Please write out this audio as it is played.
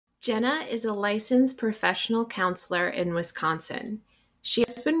Jenna is a licensed professional counselor in Wisconsin. She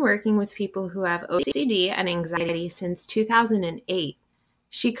has been working with people who have OCD and anxiety since 2008.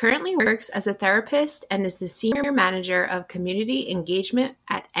 She currently works as a therapist and is the senior manager of community engagement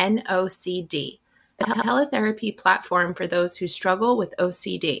at NOCD, a teletherapy platform for those who struggle with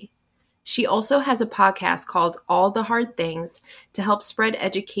OCD. She also has a podcast called All the Hard Things to help spread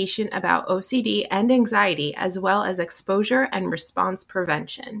education about OCD and anxiety, as well as exposure and response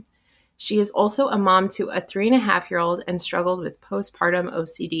prevention. She is also a mom to a 3.5-year-old and struggled with postpartum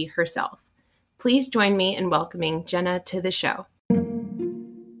OCD herself. Please join me in welcoming Jenna to the show.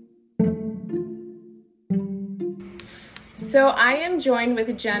 So I am joined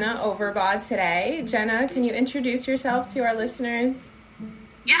with Jenna Overbaugh today. Jenna, can you introduce yourself to our listeners?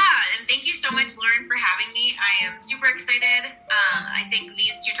 Yeah, and thank you so much, Lauren, for having me. I am super excited. I think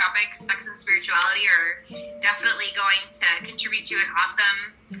these two topics, sex and spirituality, are definitely going to contribute to an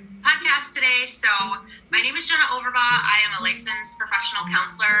awesome podcast today. So my name is Jenna Overbaugh. I am a licensed professional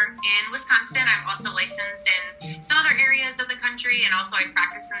counselor in Wisconsin. I'm also licensed in some other areas of the country, and also I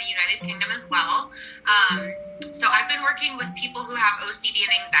practice in the United Kingdom as well. So I've been working with people who have OCD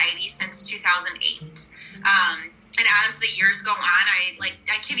and anxiety since 2008. And as the years go on,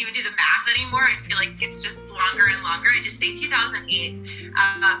 I can't even do the math anymore. I feel like it's just longer and longer. I just say 2008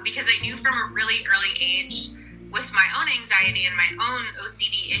 because I knew from a really early age, with my own anxiety and my own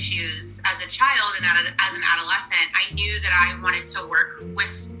OCD issues as a child and as an adolescent, I knew that I wanted to work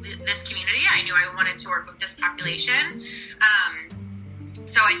with this community. I knew I wanted to work with this population.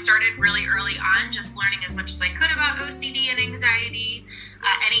 So I started really early on just learning as much as I could about OCD and anxiety.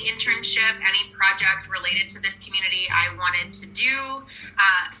 Any internship, any project related to this community I wanted to do.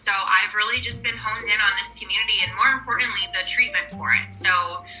 So I've really just been honed in on this community and, more importantly, the treatment for it. So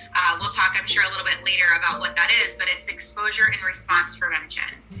we'll talk, I'm sure, a little bit later about what that is, but it's exposure and response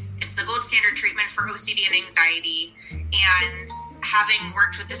prevention. It's the gold standard treatment for OCD and anxiety. And having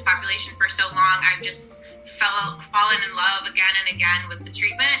worked with this population for so long, I've just fallen in love again and again with the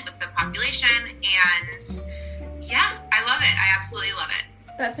treatment, with the population, and yeah, I love it. I absolutely love it.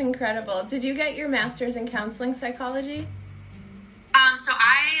 That's incredible. Did you get your master's in counseling psychology? So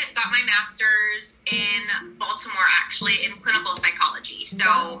I got my master's in Baltimore, actually, in clinical psychology.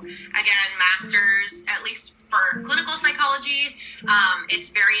 So again, master's, at least for clinical psychology, it's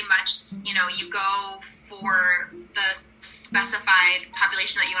very much, you go for the specified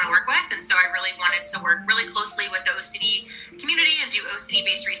population that you want to work with. And so I really wanted to work really closely with the OCD community and do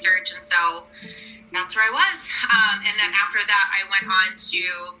OCD-based research. And so that's where I was. And then after that, I went on to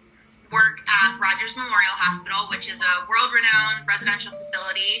work at Rogers Memorial Hospital, which is a world-renowned residential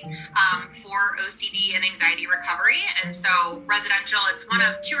facility for OCD and anxiety recovery. And so residential, it's one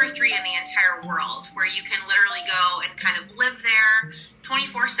of 2 or 3 in the entire world where you can literally go and kind of live there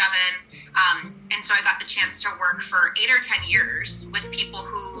 24/7. And so I got the chance to work for 8 or 10 years with people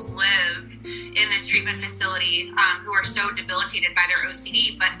who live in this treatment facility who are so debilitated by their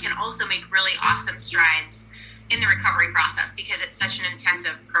OCD, but can also make really awesome strides in the recovery process because it's such an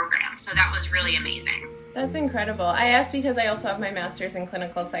intensive program. So that was really amazing. That's incredible. I asked because I also have my master's in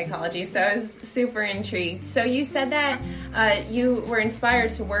clinical psychology, so I was super intrigued. So you said that you were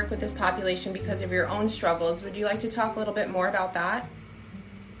inspired to work with this population because of your own struggles. Would you like to talk a little bit more about that?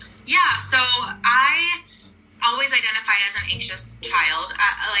 Yeah, so I always identified as an anxious child.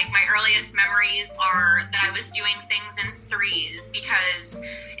 My earliest memories are that I was doing things in threes because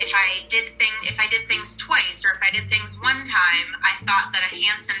if I did things twice or if I did things one time, I thought that a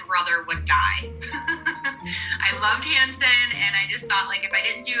Hansen brother would die. I loved Hansen, and I just thought if I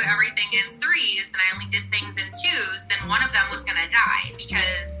didn't do everything in threes and I only did things in twos, then one of them was going to die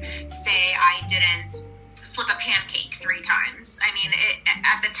because, say, I didn't flip a pancake 3 times. I mean,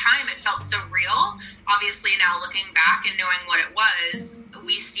 at the time, it felt so real. Obviously, now looking back and knowing what it was,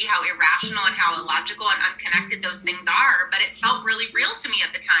 we see how irrational and how illogical and unconnected those things are, but it felt really real to me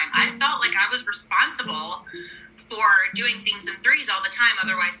at the time. I felt like I was responsible for doing things in threes all the time,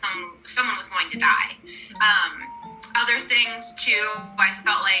 otherwise someone was going to die. Other things, too, I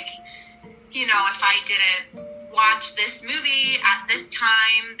felt like, if I didn't watch this movie at this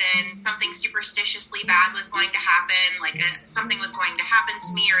time, then something superstitiously bad was going to happen, something was going to happen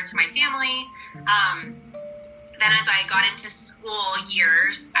to me or to my family. Then as I got into school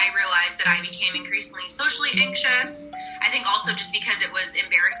years, I realized that I became increasingly socially anxious. I think also just because it was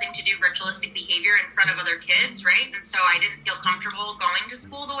embarrassing to do ritualistic behavior in front of other kids, right? And so I didn't feel comfortable going to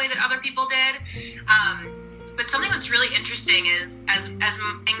school the way that other people did. But something that's really interesting is as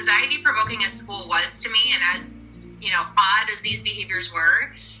anxiety provoking as school was to me, and as odd as these behaviors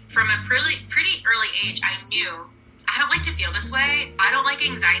were, from a pretty early age, I knew I don't like to feel this way. I don't like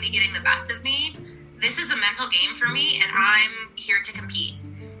anxiety getting the best of me. This is a mental game for me, and I'm here to compete.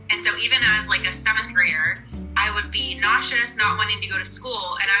 And so even as like a 7th grader, I would be nauseous, not wanting to go to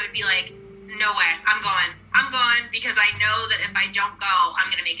school, and I would be like, no way, I'm going because I know that if I don't go, I'm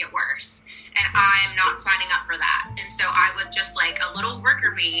going to make it worse. And I'm not signing up for that. And so I would just, like a little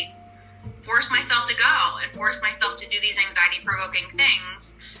worker bee, force myself to go and force myself to do these anxiety-provoking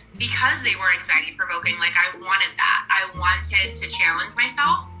things because they were anxiety-provoking. Like, I wanted that. I wanted to challenge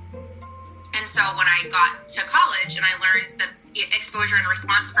myself. And so when I got to college and I learned that exposure and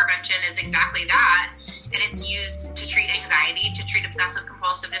response prevention is exactly that, and it's used to treat anxiety, to treat obsessive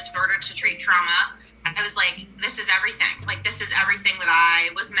compulsive disorder, to treat trauma, I was like, this is everything. Like, this is everything that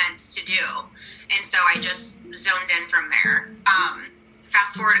I was meant to do. And so I just zoned in from there.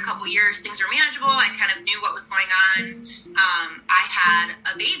 Fast forward a couple years, things were manageable. I kind of knew what was going on. I had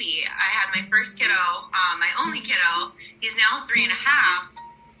a baby. I had my first kiddo, my only kiddo. He's now 3.5.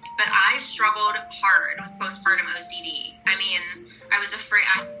 But I struggled hard with postpartum OCD. I mean, I was afraid.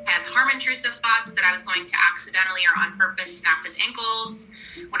 I had intrusive thoughts that I was going to accidentally or on purpose snap his ankles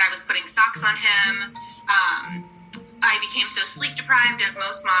when I was putting socks on him. I became so sleep deprived, as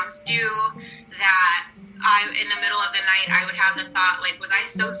most moms do, that in the middle of the night, I would have the thought, like, was I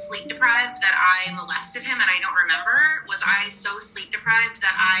so sleep deprived that I molested him and I don't remember? Was I so sleep deprived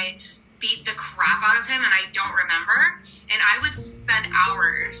that I beat the crap out of him and I don't remember? And I would spend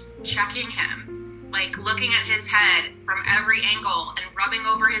hours checking him, like looking at his head from every angle and rubbing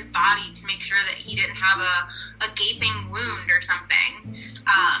over his body to make sure that he didn't have a gaping wound or something.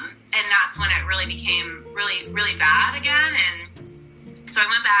 And that's when it really became really, really bad again. And so I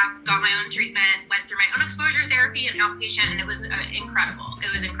went back, got my own treatment, went through my own exposure therapy and outpatient, and it was incredible.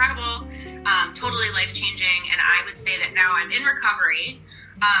 It was incredible, totally life-changing. And I would say that now I'm in recovery,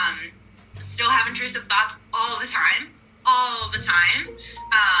 still have intrusive thoughts all the time,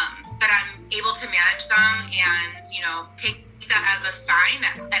 but I'm able to manage them and, take that as a sign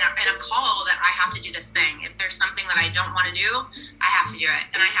and a call that I have to do this thing. If there's something that I don't want to do, I have to do it,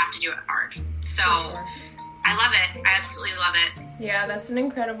 and I have to do it hard. So I love it. I absolutely love it. Yeah, that's an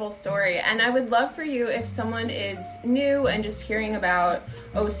incredible story. And I would love for you, if someone is new and just hearing about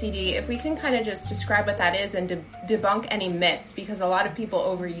OCD, if we can kind of just describe what that is and debunk any myths, because a lot of people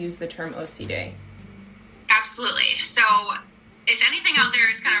overuse the term OCD. Absolutely. So if anything out there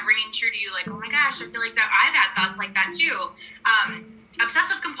is kind of ringing true to you, like, oh my gosh, I feel like that I've had thoughts like that too.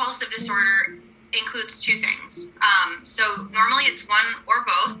 Obsessive compulsive disorder includes two things. So normally it's one or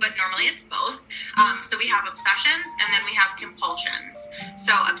both, but normally it's both. So we have obsessions and then we have compulsions.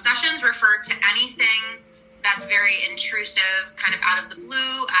 So obsessions refer to anything that's very intrusive, kind of out of the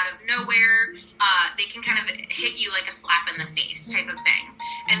blue, out of nowhere. They can kind of hit you like a slap in the face type of thing.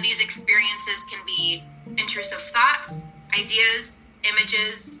 And these experiences can be intrusive thoughts, ideas,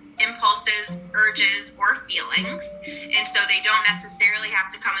 images, impulses, urges, or feelings. And so they don't necessarily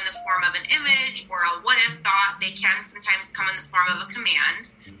have to come in the form of an image or a what-if thought. They can sometimes come in the form of a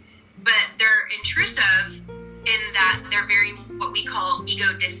command. But they're intrusive in that they're very, what we call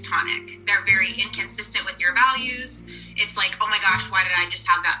ego dystonic. They're very inconsistent with your values. It's like, oh my gosh, why did I just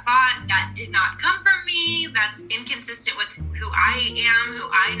have that thought? That did not come from me. That's inconsistent with who I am, who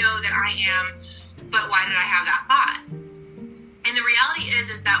I know that I am. But why did I have that thought? And the reality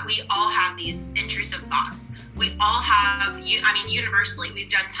is that we all have these intrusive thoughts. We all have, universally,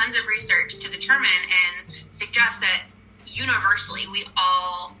 we've done tons of research to determine and suggest that universally we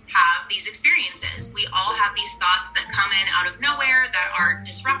all have these experiences. We all have these thoughts that come in out of nowhere, that are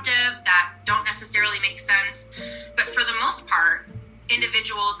disruptive, that don't necessarily make sense. But for the most part,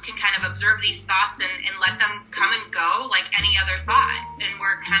 individuals can kind of observe these thoughts and let them come and go like any other thought. And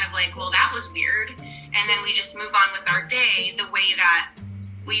we're kind of like, well, that was weird. And then we just move on with our day the way that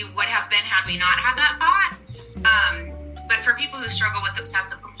we would have been had we not had that thought. But for people who struggle with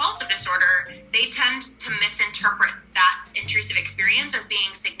obsessive compulsive disorder, they tend to misinterpret that intrusive experience as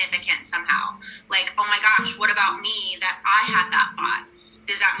being significant somehow. Like, oh my gosh, what about me that I had that thought?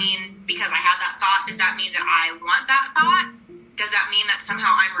 Does that mean because I had that thought, does that mean that I want that thought? Does that mean that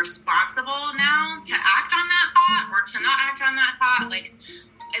somehow I'm responsible now to act on that thought or to not act on that thought? Like,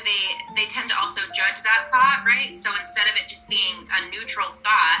 they tend to also judge that thought, right? So instead of it just being a neutral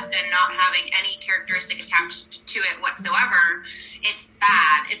thought and not having any characteristic attached to it whatsoever, it's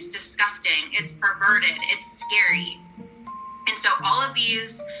bad, it's disgusting, it's perverted, it's scary. And so all of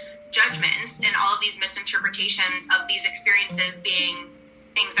these judgments and all of these misinterpretations of these experiences being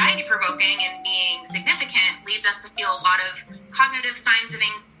anxiety-provoking and being significant leads us to feel a lot of cognitive signs of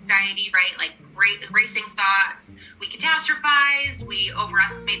anxiety, right? Like racing thoughts, we catastrophize, we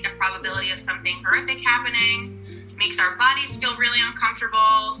overestimate the probability of something horrific happening, makes our bodies feel really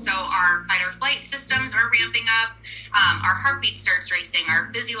uncomfortable. So our fight or flight systems are ramping up. Our heartbeat starts racing.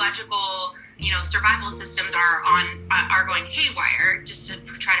 Our physiological, survival systems are going haywire just to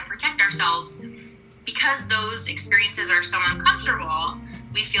try to protect ourselves. Because those experiences are so uncomfortable,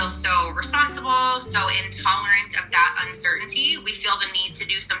 we feel so responsible, so intolerant of that uncertainty. We feel the need to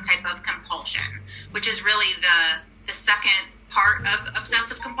do some type of compulsion, which is really the second part of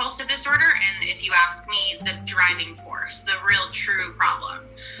obsessive compulsive disorder, and if you ask me, the driving force, the real true problem.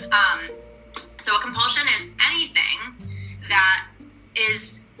 So a compulsion is anything that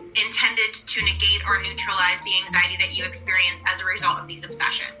is intended to negate or neutralize the anxiety that you experience as a result of these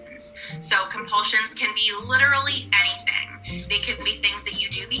obsessions. So compulsions can be literally anything. They can be things that you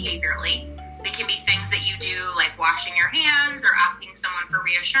do behaviorally. They can be things that you do, like washing your hands or asking someone for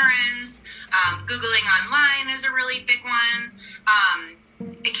reassurance. Googling online is a really big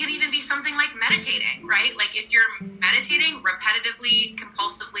one. It can even be something like meditating, right? Like if you're meditating repetitively,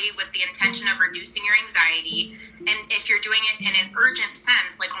 compulsively with the intention of reducing your anxiety, and if you're doing it in an urgent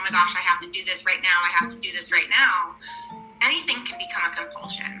sense, like, oh my gosh, I have to do this right now, I have to do this right now, anything can become a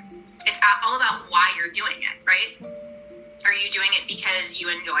compulsion. It's all about why you're doing it, right? Are you doing it because you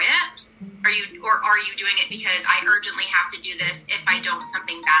enjoy it? Or are you doing it because I urgently have to do this, if I don't,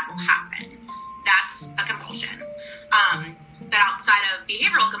 something bad will happen? That's a compulsion. But outside of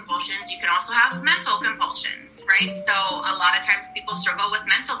behavioral compulsions, you can also have mental compulsions, right? So a lot of times people struggle with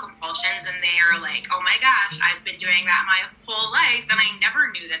mental compulsions and they are like, oh my gosh, I've been doing that my whole life and I never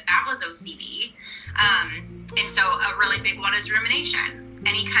knew that was OCD. And so a really big one is rumination.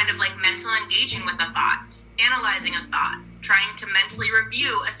 Any kind of like mental engaging with a thought, analyzing a thought, trying to mentally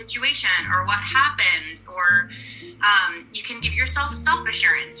review a situation or what happened, or you can give yourself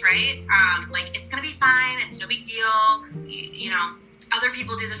self-assurance, right? Like, it's going to be fine. It's no big deal. Other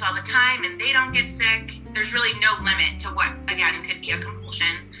people do this all the time and they don't get sick. There's really no limit to what, again, could be a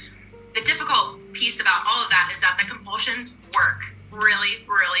compulsion. The difficult piece about all of that is that the compulsions work really,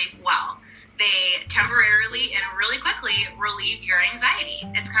 really well. They temporarily and really quickly relieve your anxiety.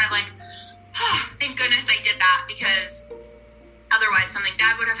 It's kind of like, oh, thank goodness I did that, because otherwise something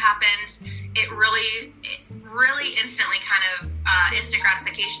bad would have happened. It really instantly kind of instant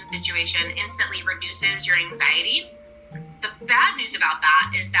gratification situation instantly reduces your anxiety. The bad news about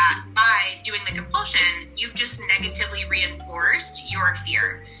that is that by doing the compulsion, you've just negatively reinforced your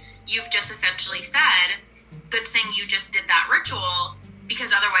fear. You've just essentially said, good thing you just did that ritual,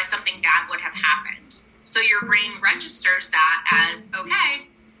 because otherwise something bad would have happened. So your brain registers that as, okay,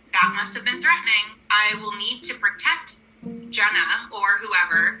 that must have been threatening. I will need to protect Jenna or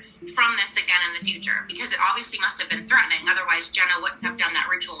whoever from this again in the future, because it obviously must have been threatening. Otherwise, Jenna wouldn't have done that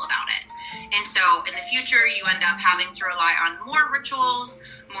ritual about it. And so in the future, you end up having to rely on more rituals,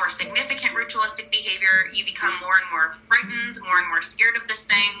 more significant ritualistic behavior. You become more and more frightened, more and more scared of this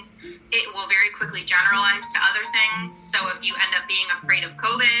thing. It will very quickly generalize to other things. So if you end up being afraid of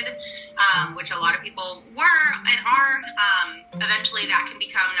COVID, which a lot of people were and are, eventually that can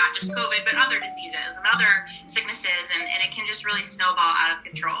become not just COVID, but other diseases and other sicknesses, and it can just really snowball out of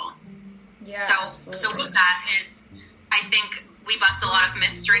control. Yeah, so with that is, I think we bust a lot of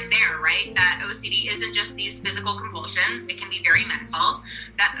myths right there, right? That OCD isn't just these physical compulsions. It can be very mental.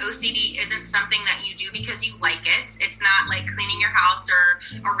 That OCD isn't something that you do because you like it. It's not like cleaning your house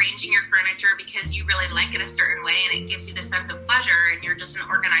or arranging your furniture because you really like it a certain way and it gives you the sense of pleasure and you're just an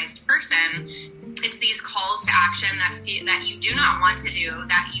organized person. It's these calls to action that you do not want to do,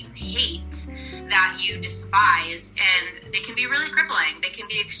 that you hate, that you despise, and they can be really crippling. They can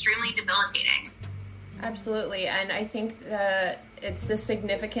be extremely debilitating. Absolutely, and I think that it's the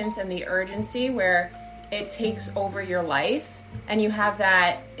significance and the urgency where it takes over your life and you have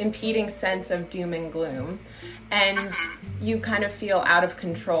that impeding sense of doom and gloom and you kind of feel out of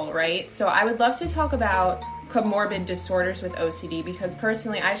control, right? So I would love to talk about comorbid disorders with OCD, because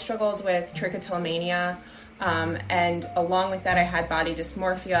personally I struggled with trichotillomania, and along with that I had body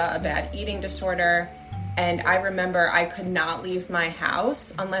dysmorphia, a bad eating disorder. And I remember I could not leave my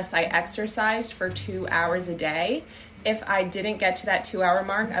house unless I exercised for 2 hours a day. If I didn't get to that 2-hour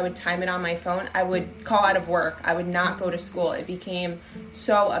mark, I would time it on my phone. I would call out of work. I would not go to school. It became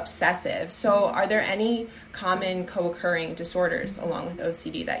so obsessive. So are there any common co-occurring disorders along with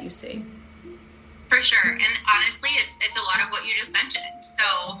OCD that you see? For sure. And honestly, it's a lot of what you just mentioned. So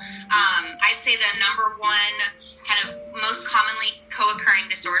I'd say the number one kind of most commonly co-occurring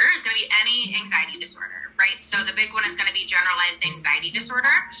disorder is going to be any anxiety disorder, right? So the big one is going to be generalized anxiety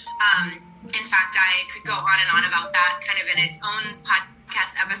disorder. In fact, I could go on and on about that kind of in its own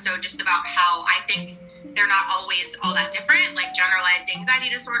podcast episode, just about how I think they're not always all that different. Like generalized anxiety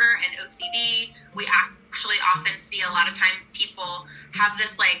disorder and OCD, we actually often see a lot of times people have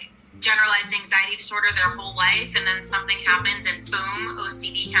this like generalized anxiety disorder their whole life, and then something happens and boom,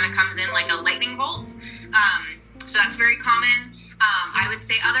 OCD kind of comes in like a lightning bolt. So that's very common. I would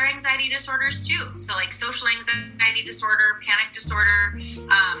say other anxiety disorders too. So like social anxiety disorder, panic disorder.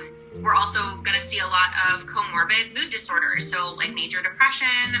 We're also going to see a lot of comorbid mood disorders. So like major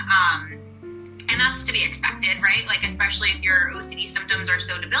depression, and that's to be expected, right? Like, especially if your OCD symptoms are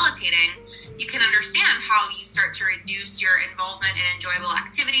so debilitating, you can understand how you start to reduce your involvement in enjoyable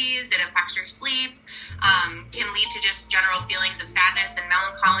activities. It affects your sleep, can lead to just general feelings of sadness and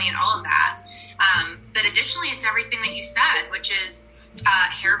melancholy and all of that. But additionally, it's everything that you said, which is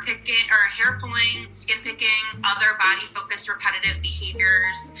hair picking or hair pulling, skin picking, other body focused repetitive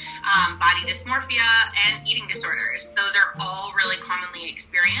behaviors, body dysmorphia, and eating disorders. Those are all really commonly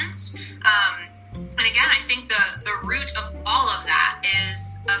experienced. And again, I think the root of all of that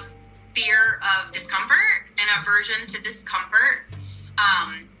is a fear of discomfort, an aversion to discomfort,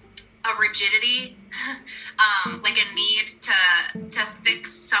 a rigidity, like a need to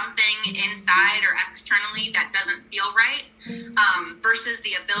fix something inside or externally that doesn't feel right, versus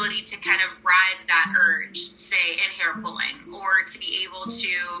the ability to kind of ride that urge, say in hair pulling, or to be able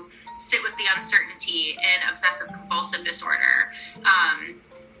to sit with the uncertainty in obsessive compulsive disorder.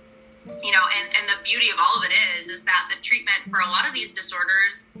 And the beauty of all of it is that the treatment for a lot of these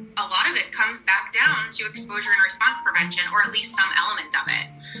disorders, a lot of it comes back down to exposure and response prevention, or at least some element of it.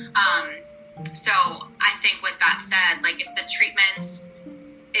 So I think with that said, like if the treatment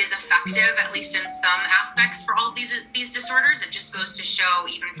is effective, at least in some aspects for all of these disorders, it just goes to show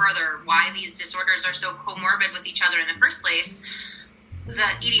even further why these disorders are so comorbid with each other in the first place. The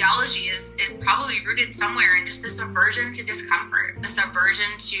etiology is probably rooted somewhere in just this aversion to discomfort, this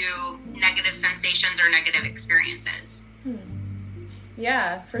aversion to negative sensations or negative experiences.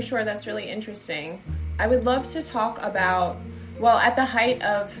 Yeah, for sure. That's really interesting. I would love to talk about, well, at the height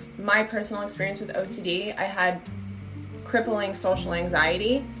of my personal experience with OCD, I had crippling social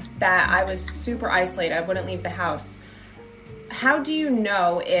anxiety that I was super isolated. I wouldn't leave the house. How do you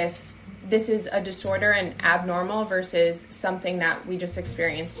know if this is a disorder and abnormal versus something that we just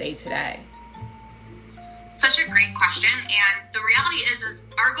experience day to day? Such a great question. And the reality is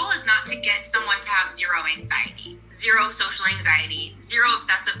our goal is not to get someone to have zero anxiety, zero social anxiety, zero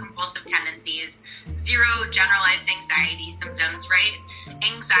obsessive compulsive tendencies, zero generalized anxiety symptoms, right?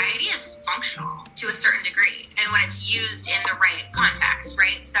 Anxiety is functional to a certain degree, and when it's used in the right context,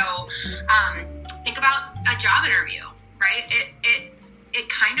 right? So think about a job interview, right? It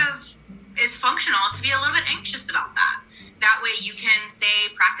kind of is functional to be a little bit anxious about that. That way you can,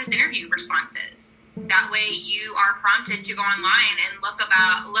 say, practice interview responses. That way you are prompted to go online and look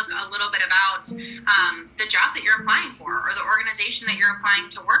a little bit about the job that you're applying for or the organization that you're applying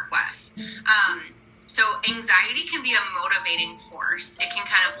to work with. So anxiety can be a motivating force. It can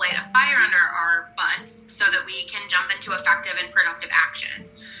kind of light a fire under our butts so that we can jump into effective and productive action.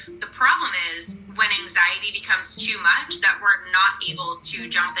 The problem is when anxiety becomes too much that we're not able to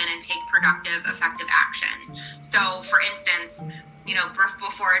jump in and take productive, effective action. So for instance,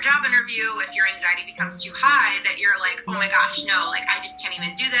 before a job interview, if your anxiety becomes too high, that you're like, oh my gosh, no, like I just can't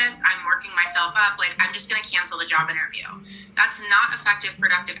even do this. I'm working myself up. Like I'm just going to cancel the job interview. That's not effective,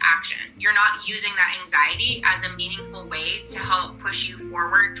 productive action. You're not using that anxiety as a meaningful way to help push you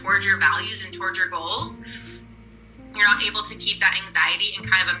forward towards your values and towards your goals. You're not able to keep that anxiety in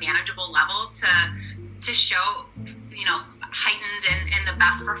kind of a manageable level to show, heightened and the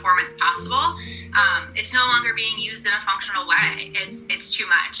best performance possible. It's no longer being used in a functional way. It's too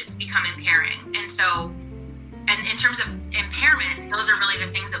much. It's become impairing. And so, and in terms of impairment, those are really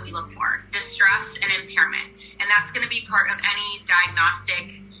the things that we look for: distress and impairment. And that's going to be part of any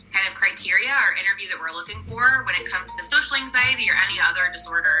diagnostic kind of criteria or interview that we're looking for when it comes to social anxiety or any other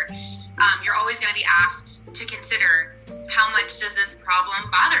disorder. You're always going to be asked to consider, how much does this problem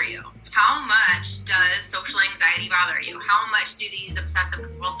bother you? How much does social anxiety bother you? How much do these obsessive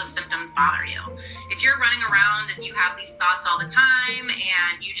compulsive symptoms bother you? If you're running around and you have these thoughts all the time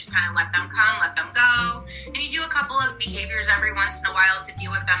and you just kind of let them come, let them go, and you do a couple of behaviors every once in a while to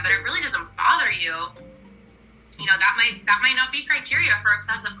deal with them, but it really doesn't bother you, that might not be criteria for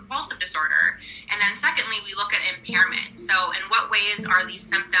obsessive compulsive disorder. And then secondly, we look at impairment. So in what ways are these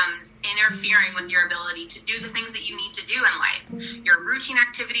symptoms interfering with your ability to do the things that you need to do in life? Your routine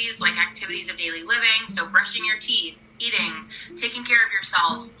activities, like activities of daily living, so brushing your teeth, eating, taking care of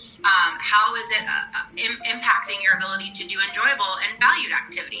yourself. How is it impacting your ability to do enjoyable and valued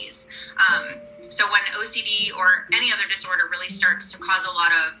activities? So So when OCD or any other disorder really starts to cause a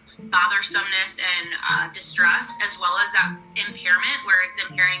lot of bothersomeness and distress, as well as that impairment where it's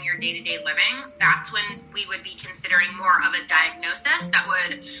impairing your day-to-day living, that's when we would be considering more of a diagnosis that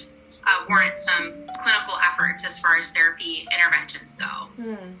would warrant some clinical efforts as far as therapy interventions go.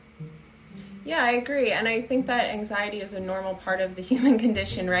 Yeah, I agree. And I think that anxiety is a normal part of the human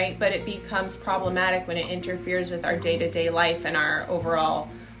condition, right? But it becomes problematic when it interferes with our day-to-day life and our overall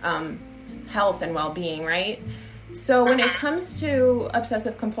health and well-being, right? So when it comes to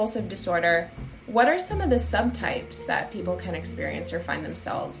obsessive compulsive disorder, what are some of the subtypes that people can experience or find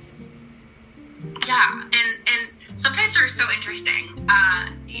themselves? Yeah, and subtypes are so interesting.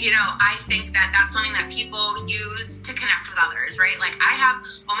 I think that that's something that people use to connect with others, right? Like I have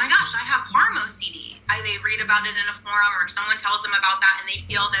harm OCD. They read about it in a forum or someone tells them about that and they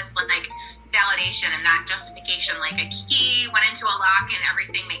feel this like validation and that justification, like a key went into a lock and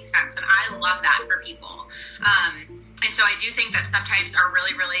everything makes sense. And I love that for people. And so I do think that subtypes are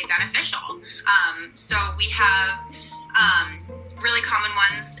really, really beneficial. So we have really common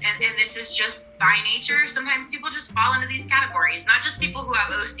ones, and this is just by nature. Sometimes people just fall into these categories, not just people who have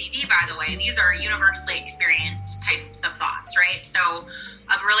OCD, by the way. These are universally experienced types of thoughts, right? So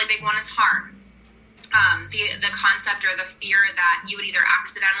a really big one is harm. The concept or the fear that you would either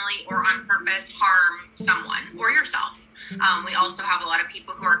accidentally or on purpose harm someone or yourself. We also have a lot of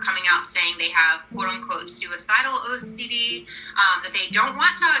people who are coming out saying they have quote-unquote suicidal OCD, that they don't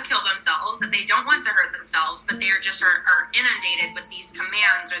want to kill themselves, that they don't want to hurt themselves, but they are just are inundated with these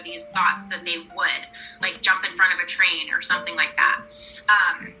commands or these thoughts that they would, like jump in front of a train or something like that.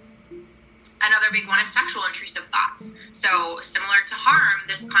 Another big one is sexual intrusive thoughts. So similar to harm,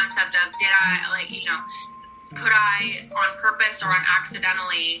 this concept of could I on purpose or on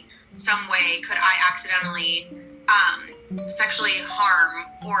accidentally, some way, could I accidentally sexually harm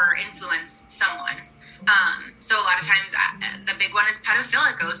or influence someone? So a lot of times the big one is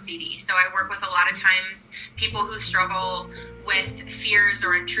pedophilic OCD. So I work with a lot of times people who struggle with fears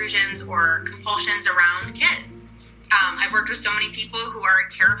or intrusions or compulsions around kids. I've worked with so many people who are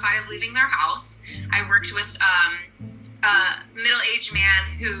terrified of leaving their house. I worked with a middle-aged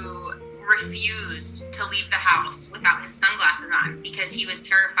man who refused to leave the house without his sunglasses on because he was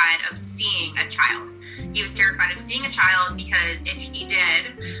terrified of seeing a child. He was terrified of seeing a child because if he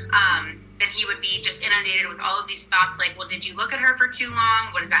did, then he would be just inundated with all of these thoughts like, well, did you look at her for too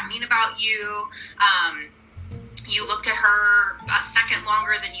long? What does that mean about you? You looked at her a second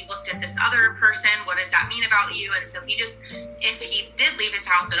longer than you looked at this other person. What does that mean about you? And so if he did leave his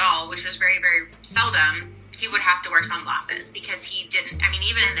house at all, which was very, very seldom, he would have to wear sunglasses because he didn't,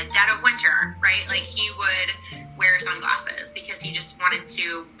 even in the dead of winter, right? Like he would wear sunglasses because he just wanted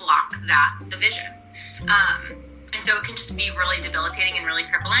to block the vision. And so it can just be really debilitating and really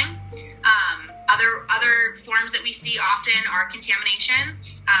crippling. Other forms that we see often are contamination.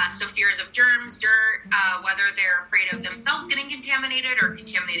 So fears of germs, dirt, whether they're afraid of themselves getting contaminated or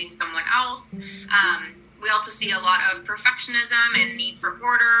contaminating someone else. We also see a lot of perfectionism and need for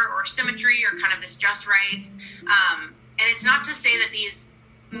order or symmetry or kind of this just right. And it's not to say that these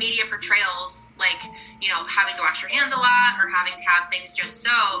media portrayals, like, having to wash your hands a lot or having to have things just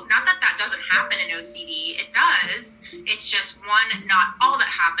so, not that that doesn't happen in OCD. It does. It's just one, not all that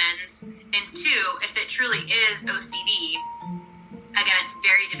happens. And two, if it truly is OCD, again, it's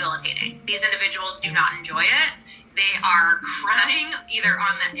very debilitating. These individuals do not enjoy it. They are crying either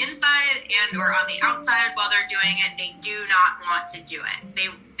on the inside and or on the outside while they're doing it. They do not want to do it.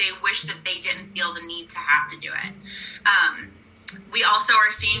 They wish that they didn't feel the need to have to do it. We also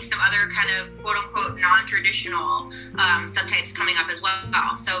are seeing some other kind of quote-unquote non-traditional subtypes coming up as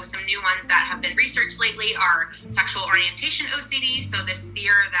well. So some new ones that have been researched lately are sexual orientation OCD. So this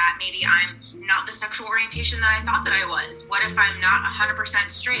fear that maybe I'm not the sexual orientation that I thought that I was. What if I'm not 100%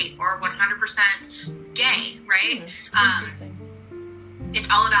 straight or 100% gay, right? It's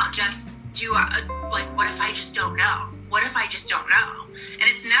all about just what if I just don't know? What if I just don't know? And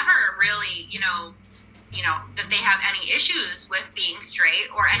it's never really, that they have any issues with being straight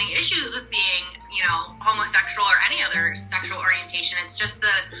or any issues with being, homosexual or any other sexual orientation. It's just the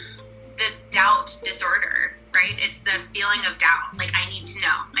doubt disorder, right? It's the feeling of doubt. Like, I need to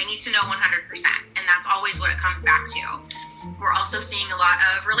know. I need to know 100%. And that's always what it comes back to. We're also seeing a lot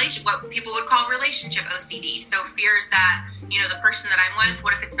of what people would call relationship OCD. So fears that, the person that I'm with,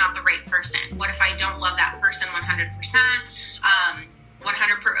 what if it's not the right person? What if I don't love that person 100%?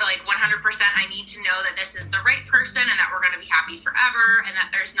 100%, I need to know that this is the right person and that we're going to be happy forever and that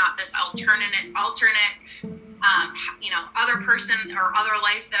there's not this alternate, other person or other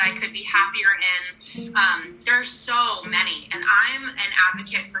life that I could be happier in. There's so many. And I'm an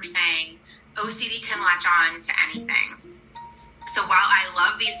advocate for saying OCD can latch on to anything. So while I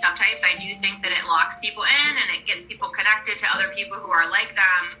love these subtypes, I do think that it locks people in and it gets people connected to other people who are like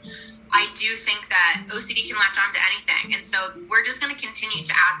them. I do think that OCD can latch on to anything. And so we're just going to continue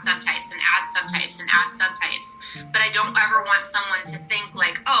to add subtypes and add subtypes and add subtypes. But I don't ever want someone to think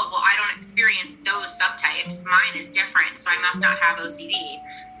like, oh, well, I don't experience those subtypes. Mine is different, so I must not have OCD.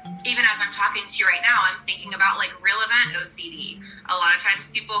 Even as I'm talking to you right now, I'm thinking about like real event OCD. A lot of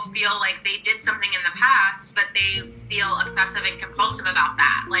times people feel like they did something in the past, but they feel obsessive and compulsive about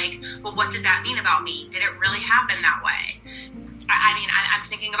that. Like, well, what did that mean about me? Did it really happen that way? I mean, I'm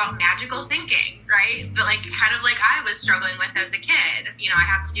thinking about magical thinking, right? But like, kind of like I was struggling with as a kid. You know, I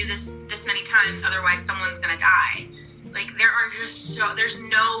have to do this many times, otherwise someone's going to die. Like, there's no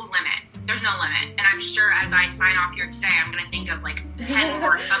limit. There's no limit. And I'm sure as I sign off here today, I'm going to think of like 10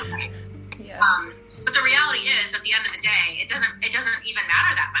 more subtypes. Yeah. But the reality is, at the end of the day, it doesn't even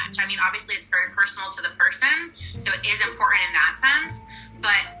matter that much. I mean, obviously it's very personal to the person, so it is important in that sense,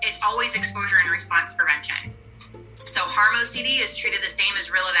 but it's always exposure and response prevention. So harm OCD is treated the same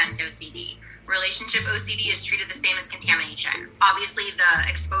as real event OCD. Relationship OCD is treated the same as contamination. Obviously, the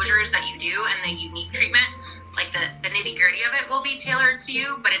exposures that you do and the unique treatment, like the nitty-gritty of it, will be tailored to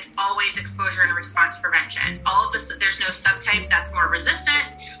you, but it's always exposure and response prevention. All of this, there's no subtype that's more resistant.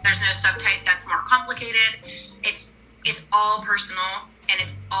 There's no subtype that's more complicated. It's all personal, and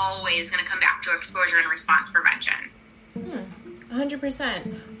it's always going to come back to exposure and response prevention.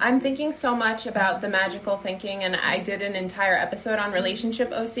 100%. I'm thinking so much about the magical thinking, and I did an entire episode on relationship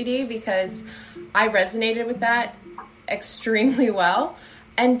OCD because I resonated with that extremely well.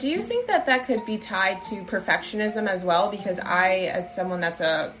 And do you think that that could be tied to perfectionism as well? Because I, as someone that's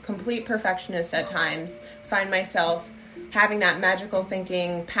a complete perfectionist at times, find myself having that magical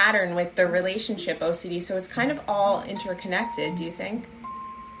thinking pattern with the relationship OCD. So it's kind of all interconnected, do you think?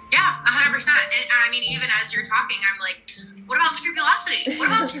 Yeah, 100%. And I mean, even as you're talking, I'm like, what about scrupulosity? What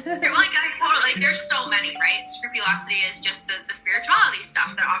about there's so many, right? Scrupulosity is just the spirituality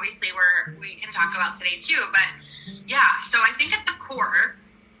stuff that obviously we can talk about today too. But yeah, so I think at the core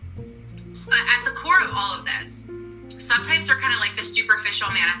of all of this, subtypes are kind of like the superficial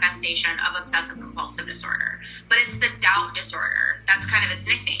manifestation of obsessive compulsive disorder, but it's the doubt disorder. That's kind of its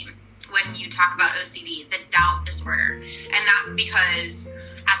nickname when you talk about OCD, the doubt disorder. And that's because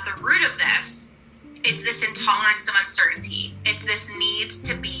at the root of this, it's this intolerance of uncertainty. It's this need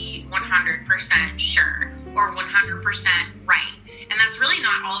to be 100% sure or 100% right. And that's really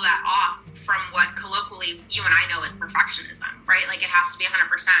not all that off from what colloquially you and I know as perfectionism, right? Like, it has to be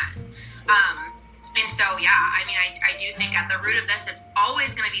 100%. And so, yeah, I mean, I do think at the root of this, it's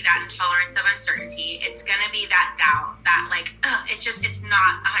always going to be that intolerance of uncertainty. It's going to be that doubt, that like, it's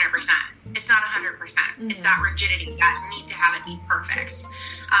not 100%. It's not 100%. Mm-hmm. It's that rigidity, that need to have it be perfect.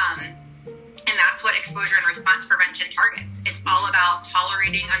 And that's what exposure and response prevention targets. It's all about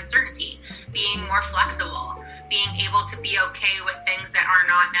tolerating uncertainty, being more flexible, being able to be okay with things that are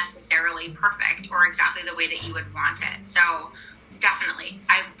not necessarily perfect or exactly the way that you would want it. So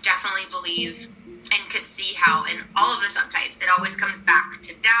I definitely believe and could see how in all of the subtypes, it always comes back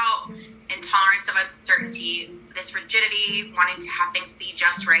to doubt, intolerance of uncertainty, this rigidity, wanting to have things be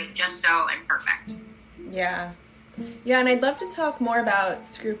just right, just so, and perfect. Yeah. Yeah, and I'd love to talk more about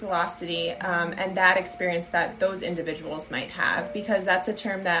scrupulosity and that experience that those individuals might have, because that's a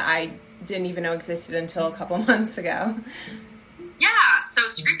term that I didn't even know existed until a couple months ago. Yeah, so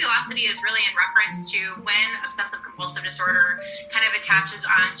scrupulosity is really in reference to when obsessive-compulsive disorder kind of attaches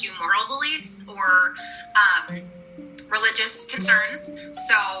onto moral beliefs or religious concerns.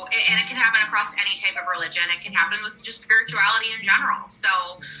 So, and it can happen across any type of religion. It can happen with just spirituality in general. So,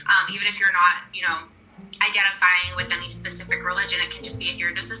 even if you're not, identifying with any specific religion, it can just be if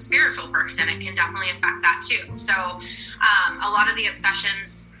you're just a spiritual person, it can definitely affect that too. So, a lot of the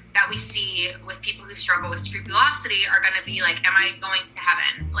obsessions that we see with people who struggle with scrupulosity are going to be like, am I going to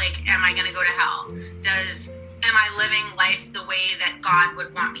heaven? Like, am I going to go to hell? Am I living life the way that God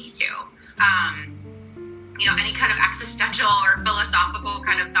would want me to? Any kind of existential or philosophical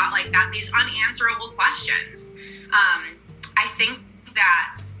kind of thought like that, these unanswerable questions. I think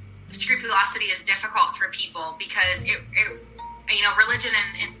that scrupulosity is difficult for people because religion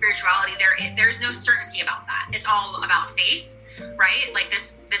and spirituality, there's no certainty about that. It's all about faith, right? Like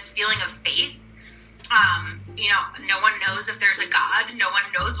this feeling of faith. No one knows if there's a God. No one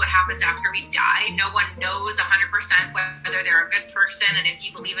knows what happens after we die. No one knows 100% whether they're a good person, and if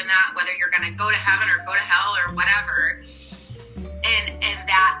you believe in that, whether you're going to go to heaven or go to hell or whatever. And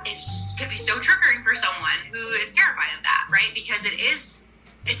that could be so triggering for someone who is terrified of that, right? Because it's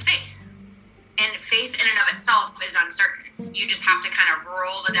faith. And faith in and of itself is uncertain. You just have to kind of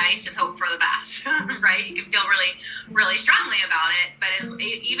roll the dice and hope for the best, right? You can feel really, really strongly about it, but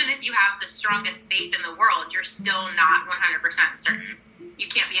even if you have the strongest faith in the world, you're still not 100% certain. You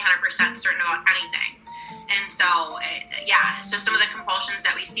can't be 100% certain about anything. And so, so some of the compulsions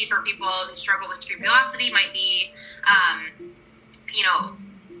that we see for people who struggle with scrupulosity might be,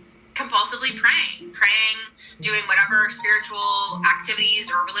 compulsively praying, doing whatever spiritual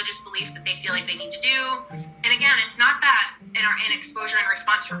activities or religious beliefs that they feel like they need to do. And again, it's not that in exposure and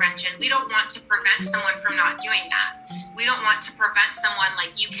response prevention, we don't want to prevent someone from not doing that. We don't want to prevent someone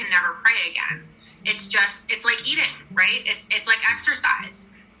like, you can never pray again. It's like eating, right? It's like exercise.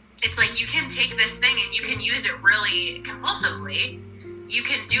 It's like you can take this thing and you can use it really compulsively. You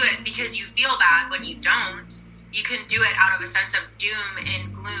can do it because you feel bad when you don't. You can do it out of a sense of doom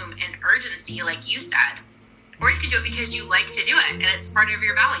and gloom and urgency, like you said. Or you can do it because you like to do it and it's part of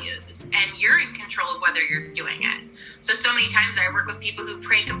your values and you're in control of whether you're doing it. So many times I work with people who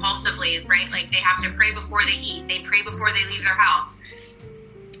pray compulsively, right? Like they have to pray before they eat. They pray before they leave their house.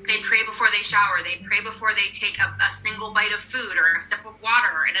 They pray before they shower. They pray before they take a single bite of food or a sip of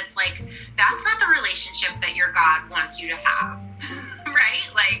water. And it's like, that's not the relationship that your God wants you to have,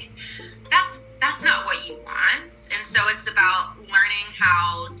 right? Like that's not what you want. And so it's about learning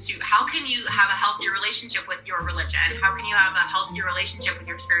how can you have a healthy relationship with your religion? How can you have a healthy relationship with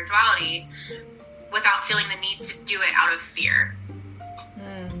your spirituality without feeling the need to do it out of fear?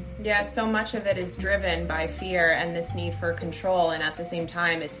 Yeah, so much of it is driven by fear and this need for control. And at the same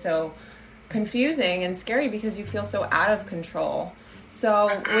time, it's so confusing and scary because you feel so out of control.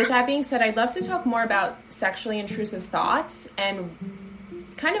 So with that being said, I'd love to talk more about sexually intrusive thoughts and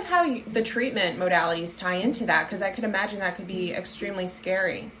kind of how the treatment modalities tie into that, because I could imagine that could be extremely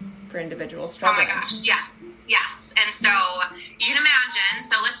scary for individuals struggling. Oh my gosh, yes. And so you can imagine,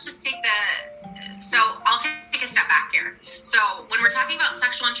 so let's just I'll take a step back here. So when we're talking about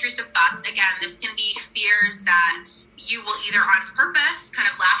sexual intrusive thoughts, again, this can be fears that you will either on purpose kind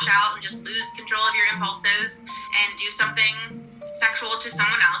of lash out and just lose control of your impulses and do something sexual to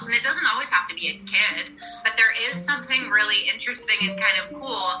someone else. And it doesn't always have to be a kid, but there is something really interesting and kind of cool,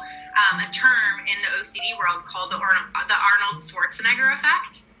 a term in the OCD world called the Arnold Schwarzenegger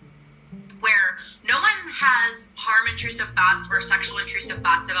effect, where no one has harm intrusive thoughts or sexual intrusive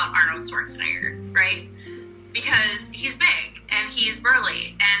thoughts about Arnold Schwarzenegger, right? Because he's big and he's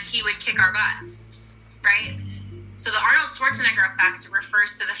burly and he would kick our butts, right? So the Arnold Schwarzenegger effect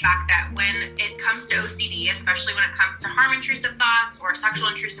refers to the fact that when it comes to OCD, especially when it comes to harm intrusive thoughts or sexual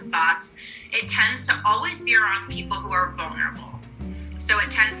intrusive thoughts, it tends to always be around people who are vulnerable. So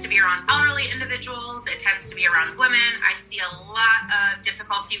it tends to be around elderly individuals. It tends to be around women. I see a lot of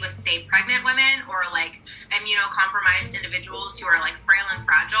difficulty with, say, pregnant women or like immunocompromised individuals who are like frail and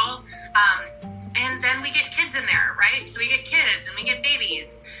fragile. And then we get kids in there, right? So we get kids and we get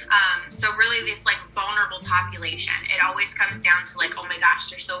babies. So really this like vulnerable population, it always comes down to like, oh my gosh,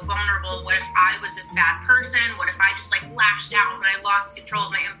 they're so vulnerable. What if I was this bad person? What if I just like lashed out and I lost control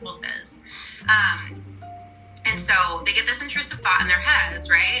of my impulses? And so they get this intrusive thought in their heads,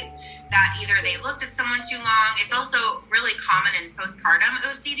 right? That either they looked at someone too long. It's also really common in postpartum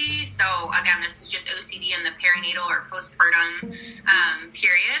OCD. So again, this is just OCD in the perinatal or postpartum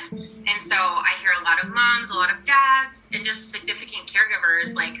period. And so I hear a lot of moms, a lot of dads, and just significant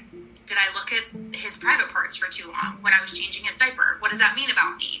caregivers like, did I look at his private parts for too long when I was changing his diaper? What does that mean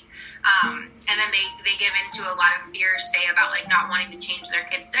about me? And then they give into a lot of fears, say about like not wanting to change their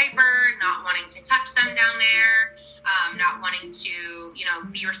kid's diaper, not wanting to touch them down there, not wanting to,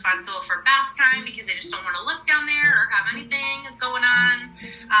 be responsible for bath time because they just don't want to look down there or have anything going on.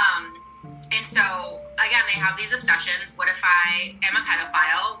 And so, again, they have these obsessions. What if I am a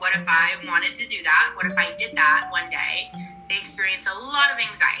pedophile? What if I wanted to do that? What if I did that one day? They experience a lot of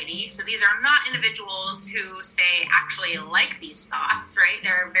anxiety. So these are not individuals who say actually like these thoughts, right?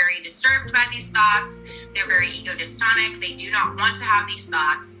 They're very disturbed by these thoughts. They're very ego dystonic. They do not want to have these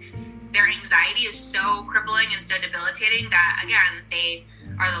thoughts. Their anxiety is so crippling and so debilitating that, again, they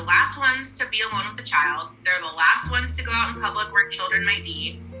are the last ones to be alone with the child. They're the last ones to go out in public where children might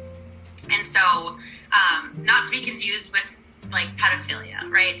be. And so, not to be confused with like pedophilia,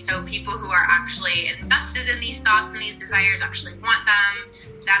 right? So people who are actually invested in these thoughts and these desires actually want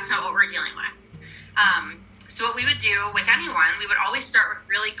them. That's not what we're dealing with. So what we would do with anyone, we would always start with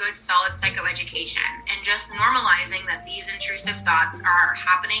really good, solid psychoeducation and just normalizing that these intrusive thoughts are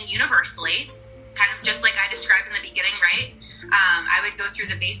happening universally, kind of just like I described in the beginning, right? I would go through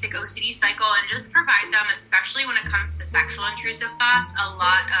the basic OCD cycle and just provide them, especially when it comes to sexual intrusive thoughts, a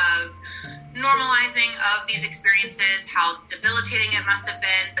lot of normalizing of these experiences, how debilitating it must have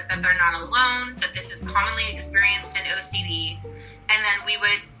been, but that they're not alone, that this is commonly experienced in OCD. And then we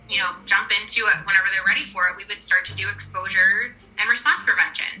would, jump into it whenever they're ready for it. We would start to do exposure and response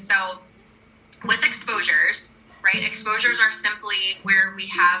prevention. So with exposures, right, exposures are simply where we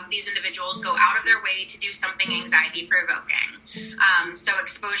have these individuals go out of their way to do something anxiety provoking. So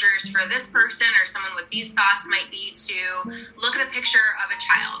exposures for this person or someone with these thoughts might be to look at a picture of a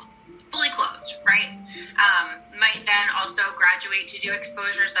child fully clothed, right? Might then also graduate to do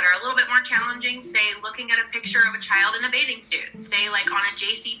exposures that are a little bit more challenging, say looking at a picture of a child in a bathing suit, say like on a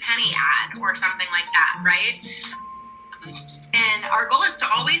JCPenney ad or something like that, right? And our goal is to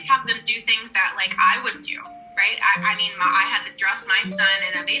always have them do things that like I would do, right? I had to dress my son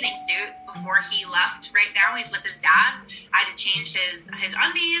in a bathing suit before he left. Right now he's with his dad. I had to change his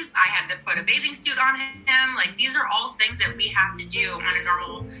undies. I had to put a bathing suit on him. Like, these are all things that we have to do on a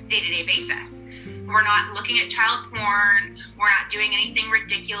normal day-to-day basis. We're not looking at child porn. We're not doing anything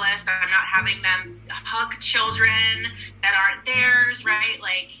ridiculous. I'm not having them hug children that aren't theirs, right?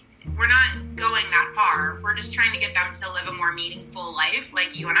 Like, we're not going that far. We're just trying to get them to live a more meaningful life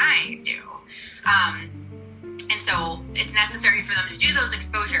like you and I do. And so it's necessary for them to do those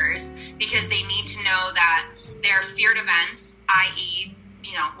exposures because they need to know that their feared events, i.e.,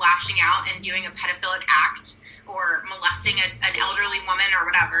 lashing out and doing a pedophilic act or molesting an elderly woman or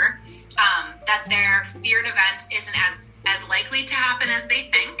whatever, that their feared event isn't as likely to happen as they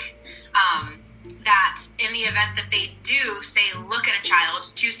think. That in the event that they do, say, look at a child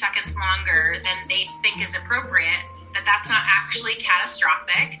 2 seconds longer than they think is appropriate, that's not actually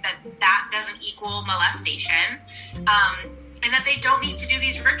catastrophic, that doesn't equal molestation, and that they don't need to do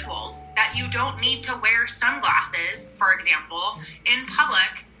these rituals, that you don't need to wear sunglasses, for example, in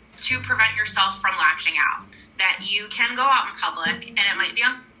public to prevent yourself from lashing out, that you can go out in public and it might be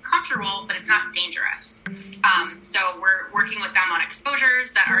uncomfortable, but it's not dangerous. So we're working with them on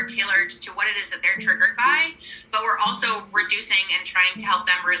exposures that are tailored to what it is that they're triggered by, but we're also reducing and trying to help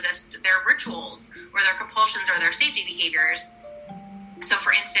them resist their rituals or their compulsions or their safety behaviors. So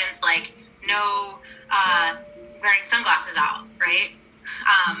for instance, like no wearing sunglasses out, right?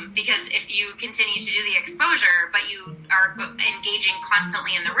 Because if you continue to do the exposure, but you are engaging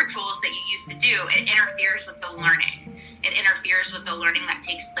constantly in the rituals that you used to do, it interferes with the learning. It interferes with the learning that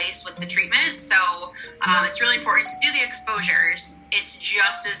takes place with the treatment. So it's really important to do the exposures. It's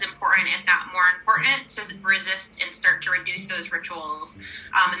just as important, if not more important, to resist and start to reduce those rituals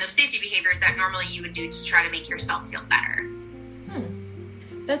and those safety behaviors that normally you would do to try to make yourself feel better.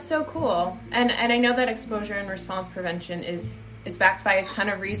 That's so cool. And I know that exposure and response prevention it's backed by a ton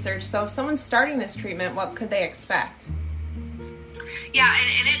of research. So if someone's starting this treatment, what could they expect? Yeah,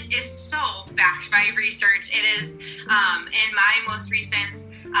 and it is so backed by research. It is, in my most recent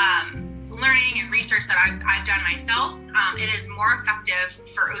learning and research that I've done myself, it is more effective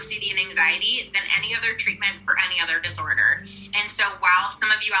for OCD and anxiety than any other treatment for any other disorder. And so while some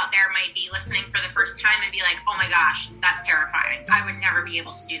of you out there might be listening for the first time and be like, oh my gosh, that's terrifying, I would never be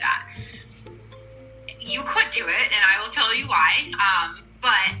able to do that. You could do it, and I will tell you why,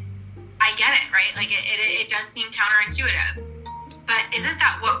 but I get it, right? Like, it does seem counterintuitive. But isn't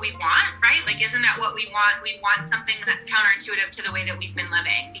that what we want, right? Like, isn't that what we want? We want something that's counterintuitive to the way that we've been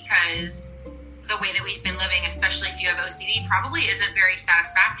living, because the way that we've been living, especially if you have OCD, probably isn't very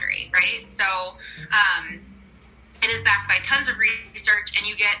satisfactory, right? So it is backed by tons of research, and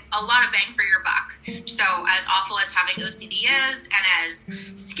you get a lot of bang for your buck. So as awful as having OCD is, and as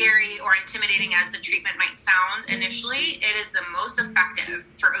scary or intimidating as the treatment might sound initially, it is the most effective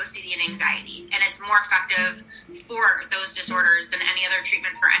for OCD and anxiety, and it's more effective for those disorders than any other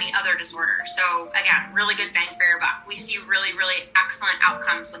treatment for any other disorder. So again, really good bang for your buck. We see really, really excellent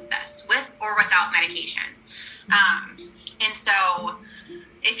outcomes with this, with or without medication. And so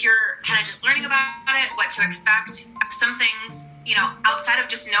if you're kind of just learning about it, what to expect, some things, outside of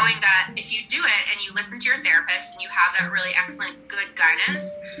just knowing that if you do it and you listen to your therapist and you have that really excellent, good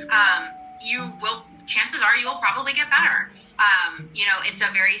guidance, chances are you will probably get better. It's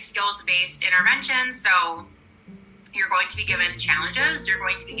a very skills-based intervention, so you're going to be given challenges, you're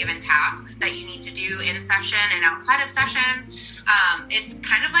going to be given tasks that you need to do in session and outside of session. It's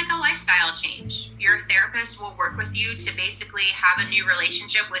kind of like a lifestyle change. Your therapist will work with you to basically have a new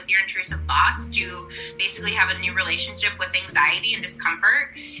relationship with your intrusive thoughts, to basically have a new relationship with anxiety and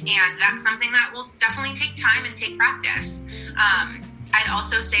discomfort, and that's something that will definitely take time and take practice. I'd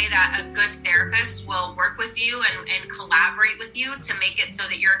also say that a good therapist will work with you and collaborate with you to make it so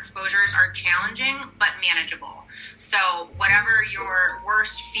that your exposures are challenging but manageable. So whatever your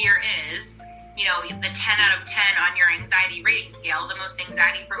worst fear is, the 10 out of 10 on your anxiety rating scale, the most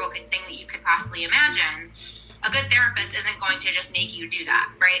anxiety-provoking thing that you could possibly imagine, a good therapist isn't going to just make you do that,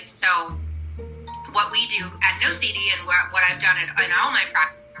 right? So what we do at NoCD and what I've done in all my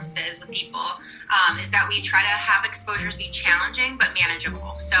practices with people is that we try to have exposures be challenging but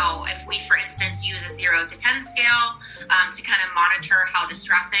manageable. So if we, for instance, use a 0 to 10 scale to kind of monitor how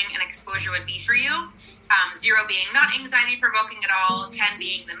distressing an exposure would be for you, 0 being not anxiety-provoking at all, 10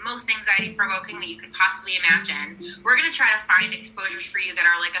 being the most anxiety-provoking that you could possibly imagine, we're going to try to find exposures for you that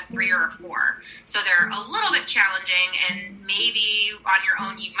are like a 3 or a 4. So they're a little bit challenging, and maybe on your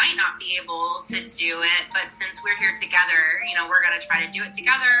own you might not be able to do it, but since we're here together, we're going to try to do it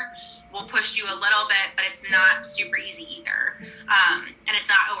together. We'll push you a little bit, but it's not super easy either. And it's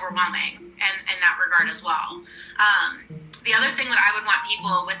not overwhelming in that regard as well. The other thing that I would want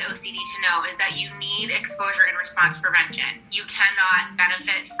people with OCD to know is that you need exposure and response prevention. You cannot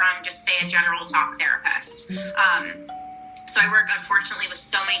benefit from just, say, a general talk therapist. So I work, unfortunately, with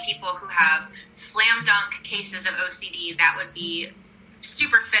so many people who have slam dunk cases of OCD that would be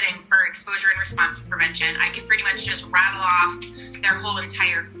super fitting for exposure and response prevention. I could pretty much just rattle off their whole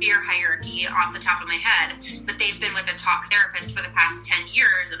entire fear hierarchy off the top of my head, but they've been with a talk therapist for the past 10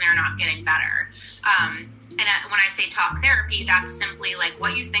 years and they're not getting better. And when I say talk therapy, that's simply like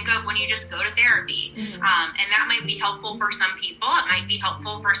what you think of when you just go to therapy. And that might be helpful for some people. It might be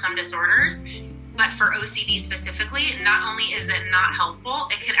helpful for some disorders. But for OCD specifically, not only is it not helpful,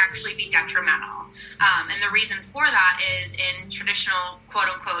 it can actually be detrimental. And the reason for that is in traditional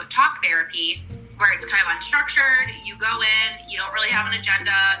quote-unquote talk therapy, where it's kind of unstructured, you go in, you don't really have an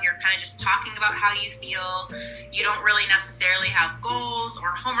agenda, you're kind of just talking about how you feel, you don't really necessarily have goals or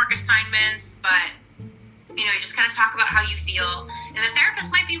homework assignments, but you just kind of talk about how you feel. And the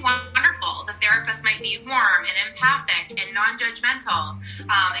therapist might be wonderful. The therapist might be warm and empathic and non-judgmental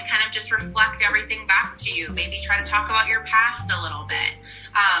and kind of just reflect everything back to you. Maybe try to talk about your past a little bit.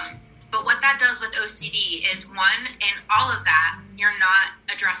 But what that does with OCD is, one, in all of that, you're not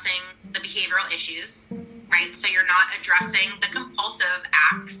addressing the behavioral issues, right? So you're not addressing the compulsive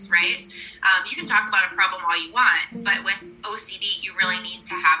acts, right? You can talk about a problem all you want, but with OCD, you really need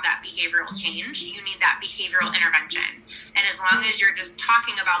to have that behavioral change. You need that behavioral intervention. And as long as you're just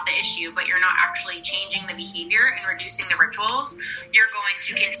talking about the issue, but you're not actually changing the behavior and reducing the rituals, you're going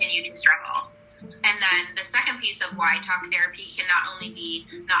to continue to struggle. And then the second piece of why talk therapy can not only be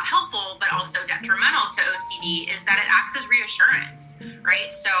not helpful, but also detrimental to OCD is that it acts as reassurance, right?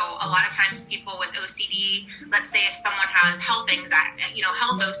 So a lot of times people with OCD, let's say if someone has health anxiety,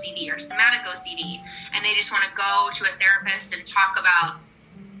 health OCD or somatic OCD, and they just want to go to a therapist and talk about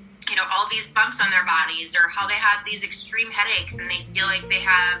all these bumps on their bodies or how they had these extreme headaches and they feel like they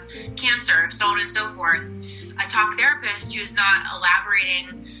have cancer, so on and so forth. A talk therapist who's not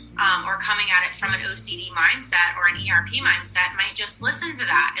elaborating or coming at it from an OCD mindset or an ERP mindset might just listen to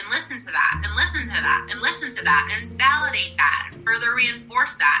that and listen to that and listen to that and listen to that and validate that and further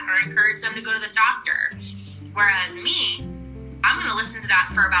reinforce that or encourage them to go to the doctor. Whereas me, I'm going to listen to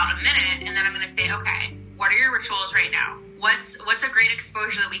that for about a minute and then I'm going to say, okay, what are your rituals right now? What's a great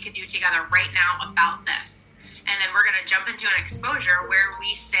exposure that we could do together right now about this? And then we're going to jump into an exposure where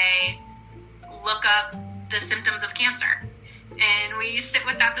we say, look up the symptoms of cancer. And we sit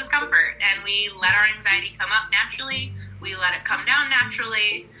with that discomfort and we let our anxiety come up naturally. We let it come down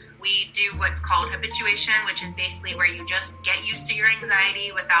naturally. We do what's called habituation, which is basically where you just get used to your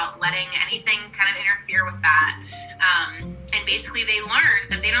anxiety without letting anything kind of interfere with that. And basically they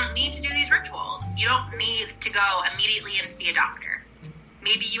learn that they don't need to do these rituals. You don't need to go immediately and see a doctor.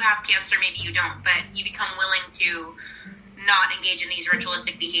 Maybe you have cancer, maybe you don't, but you become willing to not engage in these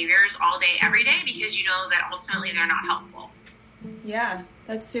ritualistic behaviors all day, every day, because you know that ultimately they're not helpful. Yeah,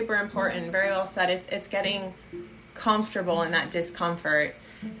 that's super important. Very well said. It's getting comfortable in that discomfort.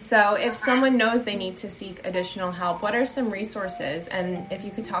 So if someone knows they need to seek additional help, what are some resources? And if you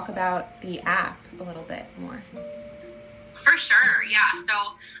could talk about the app a little bit more. For sure, yeah. So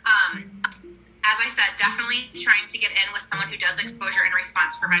as I said, definitely trying to get in with someone who does exposure and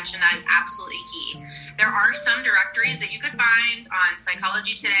response prevention. That is absolutely key. There are some directories that you could find on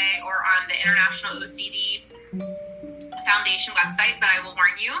Psychology Today or on the International OCD Foundation website, but I will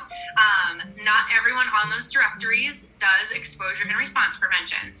warn you, not everyone on those directories does exposure and response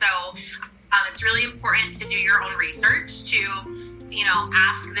prevention. So it's really important to do your own research, to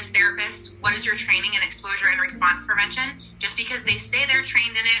ask this therapist, what is your training in exposure and response prevention? Just because they say they're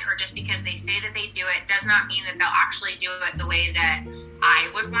trained in it or just because they say that they do it does not mean that they'll actually do it the way that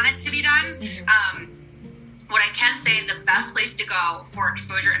I would want it to be done. What I can say, the best place to go for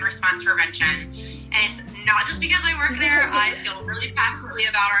exposure and response prevention And it's not just because I work there. I feel really passionately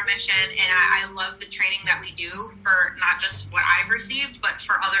about our mission, and I love the training that we do for not just what I've received, but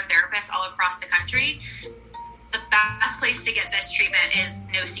for other therapists all across the country. The best place to get this treatment is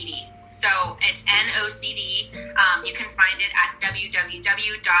NoCD. So it's NOCD. You can find it at www.nocd.com.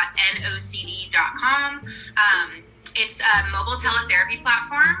 It's a mobile teletherapy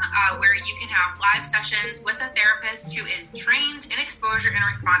platform where you can have live sessions with a therapist who is trained in exposure and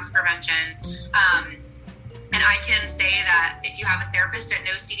response prevention. And I can say that if you have a therapist at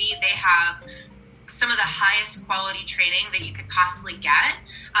NoCD, they have some of the highest quality training that you could possibly get.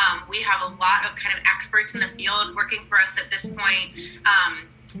 We have a lot of kind of experts in the field working for us at this point.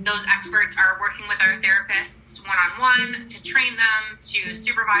 Those experts are working with our therapists one-on-one to train them, to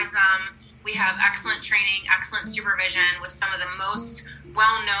supervise them. We have excellent training, excellent supervision with some of the most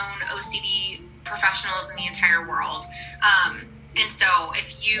well-known OCD professionals in the entire world. And so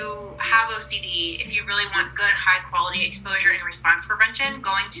if you have OCD, if you really want good, high-quality exposure and response prevention,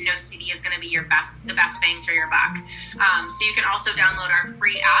 going to NoCD is going to be the best bang for your buck. So you can also download our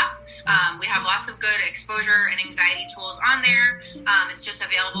free app. We have lots of good exposure and anxiety tools on there. It's just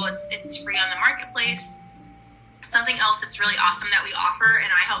available. It's free on the marketplace. Something else that's really awesome that we offer,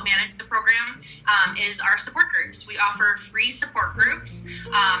 and I help manage the program, is our support groups. We offer free support groups,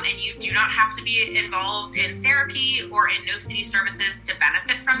 and you do not have to be involved in therapy or in NoCD services to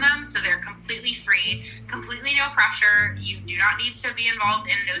benefit from them. So they're completely free, completely no pressure. You do not need to be involved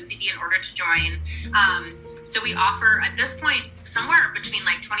in NoCD in order to join. So we offer, at this point, somewhere between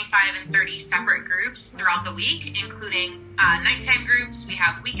like 25 and 30 separate groups throughout the week, including nighttime groups. We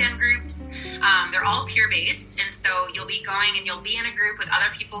have weekend groups. They're all peer-based, and so you'll be going and you'll be in a group with other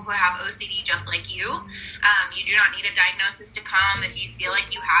people who have OCD just like you. You do not need a diagnosis to come. If you feel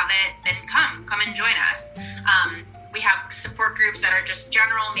like you have it, then come and join us. We have support groups that are just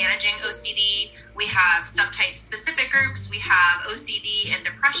general managing OCD. We have subtype specific groups. We have OCD and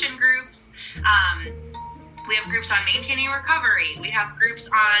depression groups. We have groups on maintaining recovery. We have groups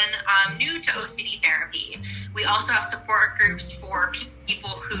on new to OCD therapy. We also have support groups for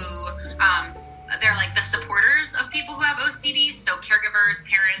people who, they're like the supporters of people who have OCD, so caregivers,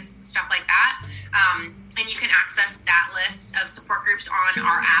 parents, stuff like that. And you can access that list of support groups on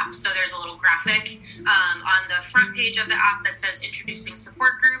our app. So there's a little graphic on the front page of the app that says Introducing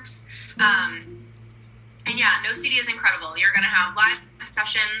Support Groups. And yeah, NoCD is incredible. You're going to have live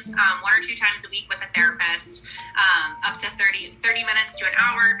sessions 1 or 2 times a week with a therapist, up to 30 minutes to an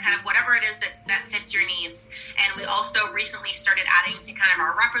hour, kind of whatever it is that fits your needs. And we also recently started adding to kind of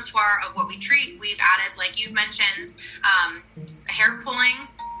our repertoire of what we treat. We've added, like you've mentioned, hair pulling,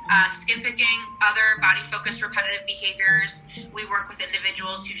 skin picking, other body-focused repetitive behaviors. We work with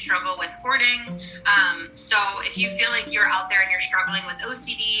individuals who struggle with hoarding. So if you feel like you're out there and you're struggling with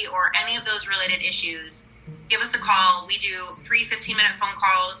OCD or any of those related issues, give us a call. We do free 15-minute phone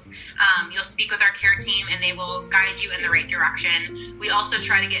calls. You'll speak with our care team, and they will guide you in the right direction. We also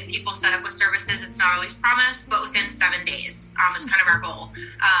try to get people set up with services. It's not always promised, but within 7 days is kind of our goal.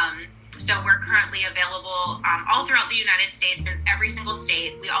 So we're currently available all throughout the United States, in every single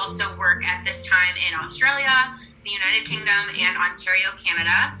state. We also work at this time in Australia, the United Kingdom, and Ontario,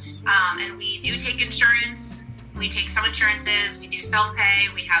 Canada. And we do take insurance. We take some insurances. We do self-pay.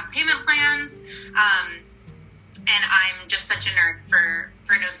 We have payment plans. And I'm just such a nerd for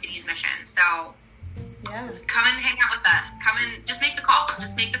NoCD's mission. So yeah, come and hang out with us. Come and just make the call.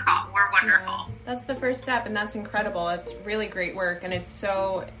 We're wonderful. Yeah, that's the first step, and that's incredible. It's really great work, and it's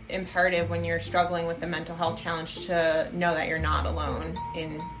so imperative when you're struggling with a mental health challenge to know that you're not alone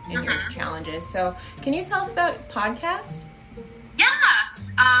in your challenges. So can you tell us about podcast? Yeah.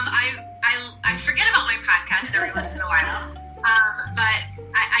 I forget about my podcast every once in a while. But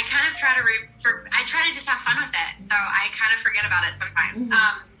I kind of try to just have fun with it. So I kind of forget about it sometimes.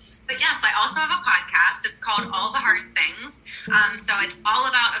 But yes, I also have a podcast. It's called All the Hard Things. So it's all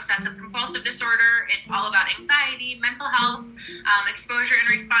about obsessive compulsive disorder. It's all about anxiety, mental health, exposure and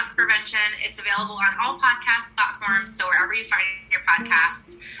response prevention. It's available on all podcast platforms. So wherever you find your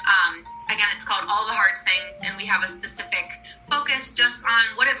podcasts, again, it's called All the Hard Things. And we have a specific focus just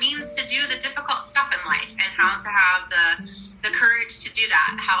on what it means to do the difficult stuff in life and how to have the courage to do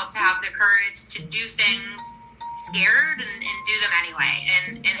that, how to have the courage to do things scared and do them anyway,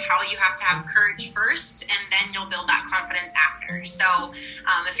 and how you have to have courage first, and then you'll build that confidence after. So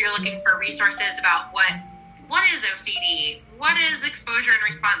if you're looking for resources about what is OCD, what is exposure and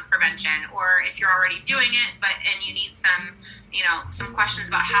response prevention, or if you're already doing it and you need some questions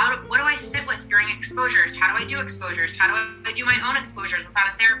about what do I sit with during exposures, how do I do exposures, how do I do my own exposures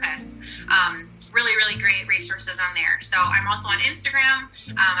without a therapist, really, really great resources on there. So I'm also on Instagram.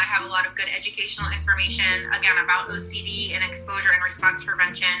 I have a lot of good educational information, again, about OCD and exposure and response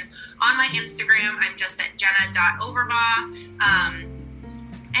prevention. On my Instagram, I'm just at jenna.overbaugh.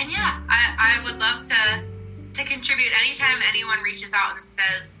 And yeah, I would love to contribute anytime anyone reaches out and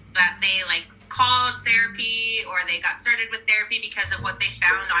says that they like called therapy or they got started with therapy because of what they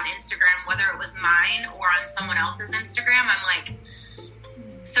found on Instagram, whether it was mine or on someone else's Instagram. I'm like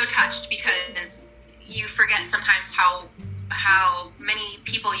so touched, because you forget sometimes how many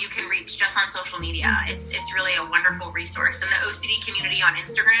people you can reach just on social media. It's really a wonderful resource, and the OCD community on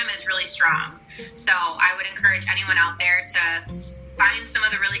Instagram is really strong. So I would encourage anyone out there to find some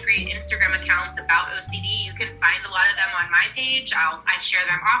of the really great Instagram accounts about OCD. You can find a lot of them on my page. I share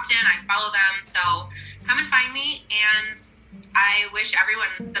them often. I follow them. So come and find me, and I wish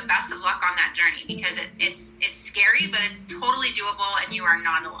everyone the best of luck on that journey, because it's scary, but it's totally doable, and you are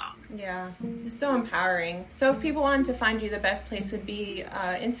not alone. Yeah, it's so empowering. So if people wanted to find you, the best place would be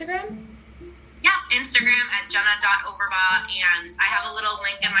Instagram? Yeah, Instagram at jenna.overbaugh, and I have a little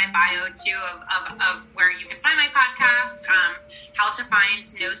link in my bio, too, of where you can find my podcast, how to find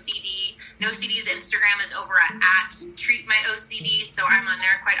NoCD. NoCD's Instagram is over at treatmyOCD, so I'm on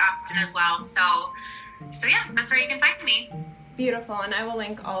there quite often as well. So yeah, that's where you can find me. Beautiful, and I will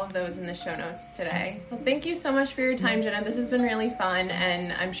link all of those in the show notes today. Well, thank you so much for your time, Jenna. This has been really fun,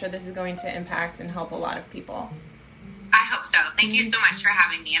 and I'm sure this is going to impact and help a lot of people. I hope so. Thank you so much for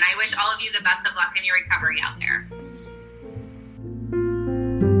having me, and I wish all of you the best of luck in your recovery out there.